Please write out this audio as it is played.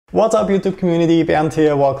What's up YouTube community, Bernd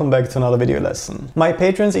here, welcome back to another video lesson. My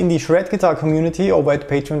patrons in the shred guitar community over at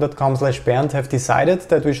patreon.com/Bernd have decided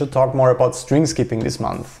that we should talk more about string skipping this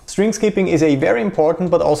month. String skipping is a very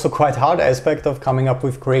important but also quite hard aspect of coming up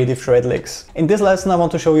with creative shred licks. In this lesson I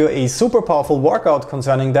want to show you a super powerful workout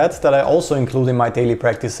concerning that I also include in my daily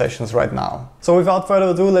practice sessions right now. So without further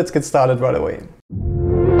ado, let's get started right away.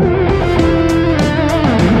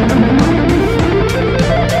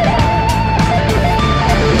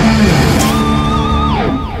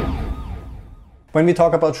 When we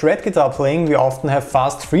talk about shred guitar playing, we often have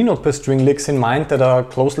fast 3-note per string licks in mind that are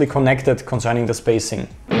closely connected concerning the spacing.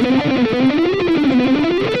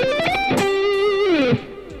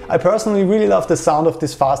 I personally really love the sound of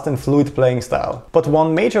this fast and fluid playing style. But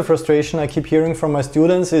one major frustration I keep hearing from my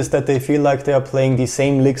students is that they feel like they are playing the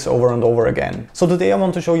same licks over and over again. So today I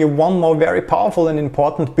want to show you one more very powerful and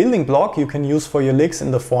important building block you can use for your licks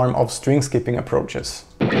in the form of string skipping approaches.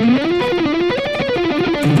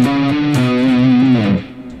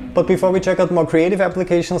 But before we check out more creative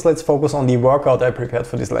applications, let's focus on the workout I prepared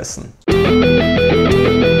for this lesson.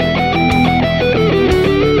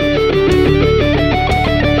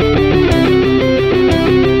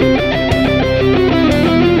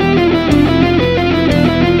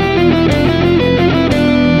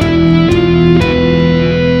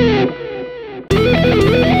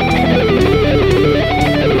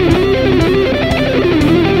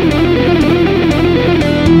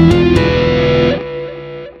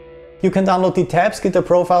 You can download the tabs, guitar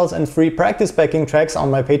profiles and free practice backing tracks on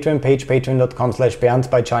my Patreon page, patreon.com/Bernd,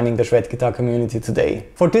 by joining the shred guitar community today.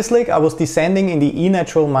 For this lick I was descending in the E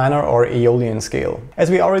natural minor or Aeolian scale. As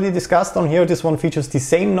we already discussed on here, this one features the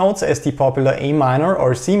same notes as the popular A minor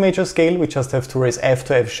or C major scale. We just have to raise F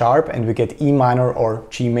to F sharp and we get E minor or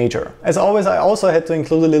G major. As always, I also had to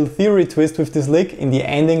include a little theory twist with this lick. In the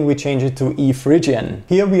ending we change it to E Phrygian.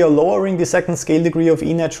 Here we are lowering the second scale degree of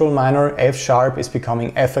E natural minor, F sharp is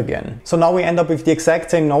becoming F again. So now we end up with the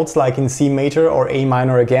exact same notes like in C major or A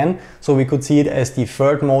minor again, so we could see it as the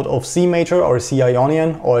third mode of C major or C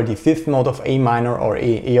Ionian or the fifth mode of A minor or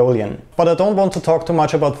A Aeolian. But I don't want to talk too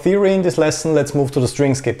much about theory in this lesson, let's move to the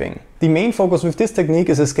string skipping. The main focus with this technique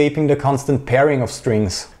is escaping the constant pairing of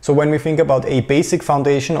strings. So when we think about a basic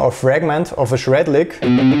foundation or fragment of a shred lick,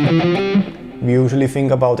 we usually think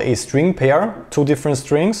about a string pair, two different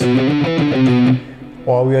strings,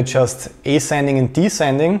 or we are just ascending and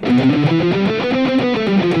descending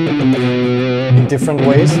in different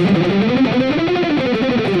ways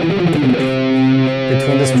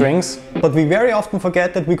between the strings. But we very often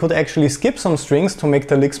forget that we could actually skip some strings to make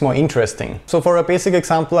the licks more interesting. So for a basic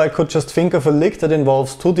example, I could just think of a lick that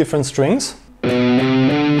involves two different strings.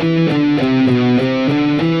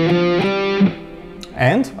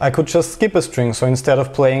 And I could just skip a string, so instead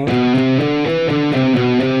of playing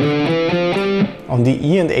on the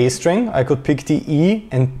E and A string, I could pick the E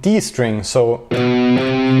and D string, so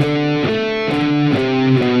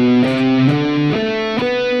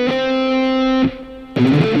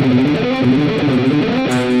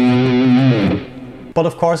but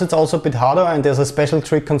of course it's also a bit harder, and there's a special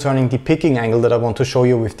trick concerning the picking angle that I want to show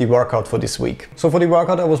you with the workout for this week. So for the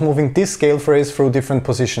workout I was moving this scale phrase through different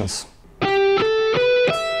positions.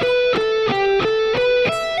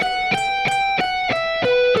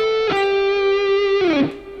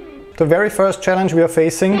 The very first challenge we are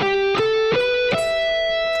facing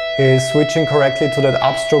is switching correctly to that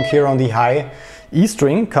upstroke here on the high E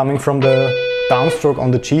string coming from the downstroke on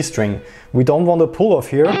the G string. We don't want a pull off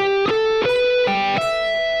here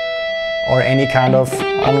or any kind of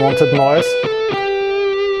unwanted noise,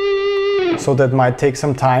 so that might take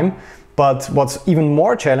some time. But what's even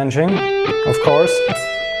more challenging, of course,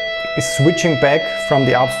 is switching back from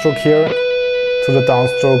the upstroke here to the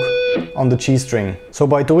downstroke on the G string. So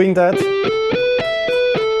by doing that,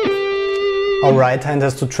 our right hand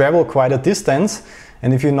has to travel quite a distance,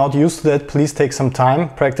 and if you're not used to that, please take some time,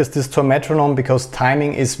 practice this to a metronome, because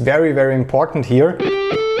timing is very important here.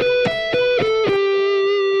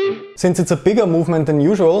 Since it's a bigger movement than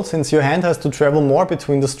usual, since your hand has to travel more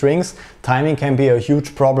between the strings, timing can be a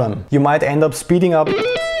huge problem. You might end up speeding up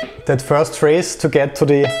that first phrase to get to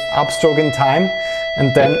the upstroke in time,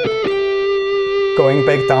 and then going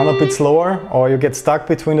back down a bit slower, or you get stuck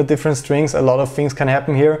between the different strings. A lot of things can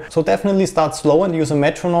happen here. So definitely start slow and use a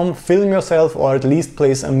metronome, film yourself, or at least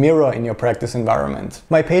place a mirror in your practice environment.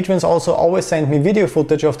 My patrons also always send me video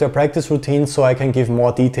footage of their practice routines so I can give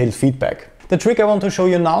more detailed feedback. The trick I want to show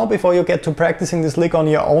you now before you get to practicing this lick on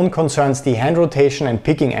your own concerns the hand rotation and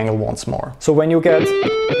picking angle once more. So when you get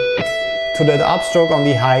to that upstroke on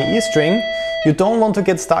the high E string, you don't want to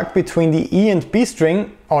get stuck between the E and B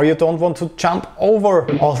string or you don't want to jump over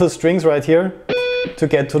all the strings right here to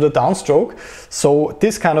get to the downstroke. So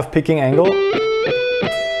this kind of picking angle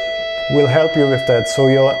will help you with that. So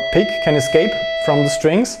your pick can escape from the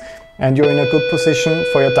strings and you're in a good position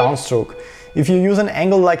for your downstroke. If you use an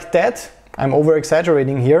angle like that, I'm over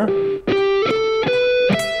exaggerating here.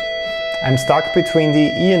 I'm stuck between the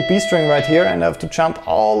E and B string right here and I have to jump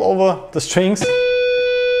all over the strings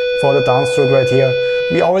for the downstroke right here.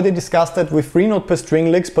 We already discussed that with 3-note per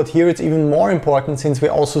string licks, but here it's even more important since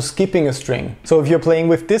we're also skipping a string. So if you're playing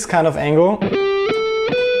with this kind of angle,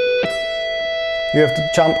 you have to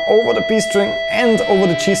jump over the B string and over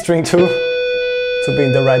the G string too to be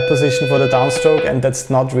in the right position for the downstroke, and that's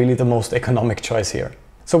not really the most economic choice here.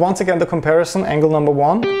 So once again, the comparison, angle number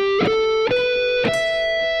 1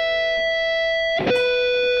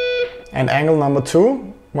 and angle number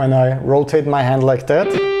 2, when I rotate my hand like that,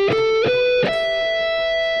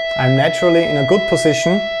 I'm naturally in a good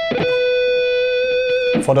position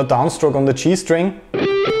for the downstroke on the G string,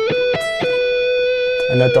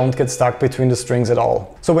 and I don't get stuck between the strings at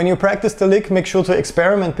all. So when you practice the lick, make sure to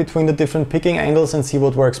experiment between the different picking angles and see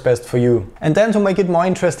what works best for you. And then to make it more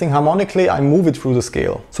interesting harmonically, I move it through the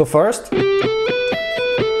scale. So first,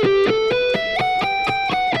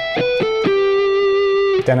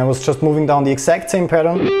 then I was just moving down the exact same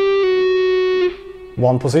pattern,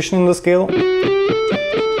 one position in the scale,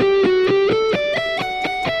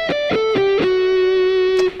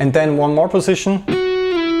 and then one more position,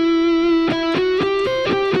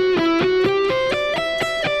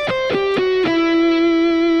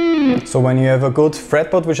 so when you have a good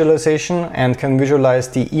fretboard visualization and can visualize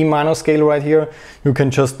the E minor scale right here, you can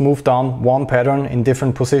just move down one pattern in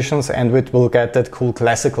different positions and it will get that cool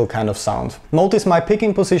classical kind of sound. Notice my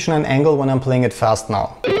picking position and angle when I'm playing it fast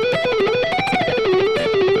now.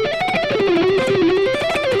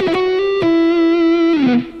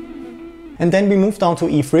 And then we move down to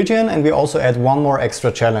E Phrygian and we also add one more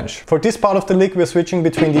extra challenge. For this part of the lick we're switching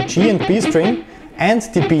between the G and B string and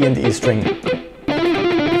the B and E string.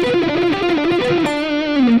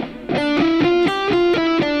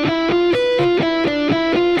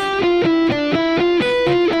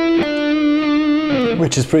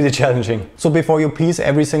 Which is pretty challenging. So before you piece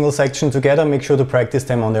every single section together, make sure to practice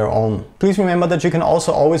them on their own. Please remember that you can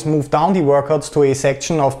also always move down the workouts to a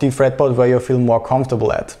section of the fretboard where you feel more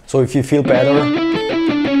comfortable at. So if you feel better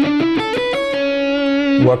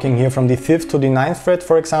working here from the 5th to the 9th fret,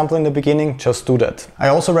 for example, in the beginning, just do that. I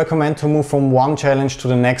also recommend to move from one challenge to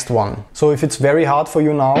the next one. So if it's very hard for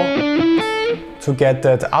you now to get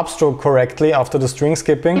that upstroke correctly after the string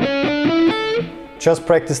skipping, just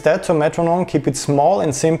practice that to a metronome, keep it small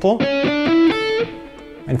and simple,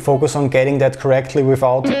 and focus on getting that correctly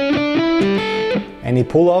without any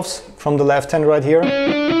pull-offs from the left hand right here,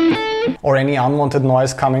 or any unwanted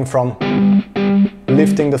noise coming from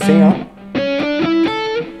lifting the finger.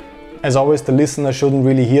 As always, the listener shouldn't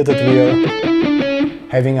really hear that we are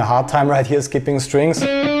having a hard time right here skipping strings.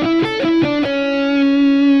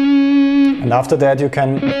 And after that you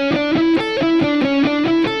can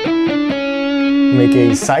make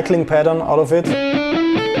a cycling pattern out of it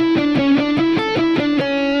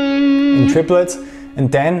in triplets,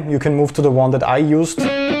 and then you can move to the one that I used,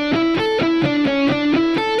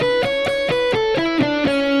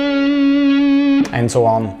 and so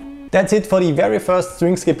on. That's it for the very first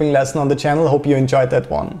string skipping lesson on the channel. Hope you enjoyed that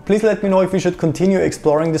one. Please let me know if we should continue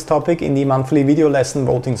exploring this topic in the monthly video lesson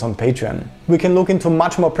votings on Patreon. We can look into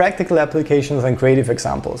much more practical applications and creative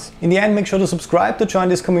examples. In the end, make sure to subscribe to join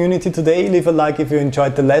this community today, leave a like if you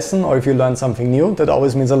enjoyed the lesson or if you learned something new, that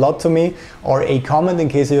always means a lot to me, or a comment in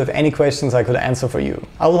case you have any questions I could answer for you.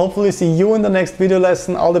 I will hopefully see you in the next video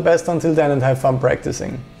lesson. All the best until then and have fun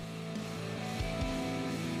practicing.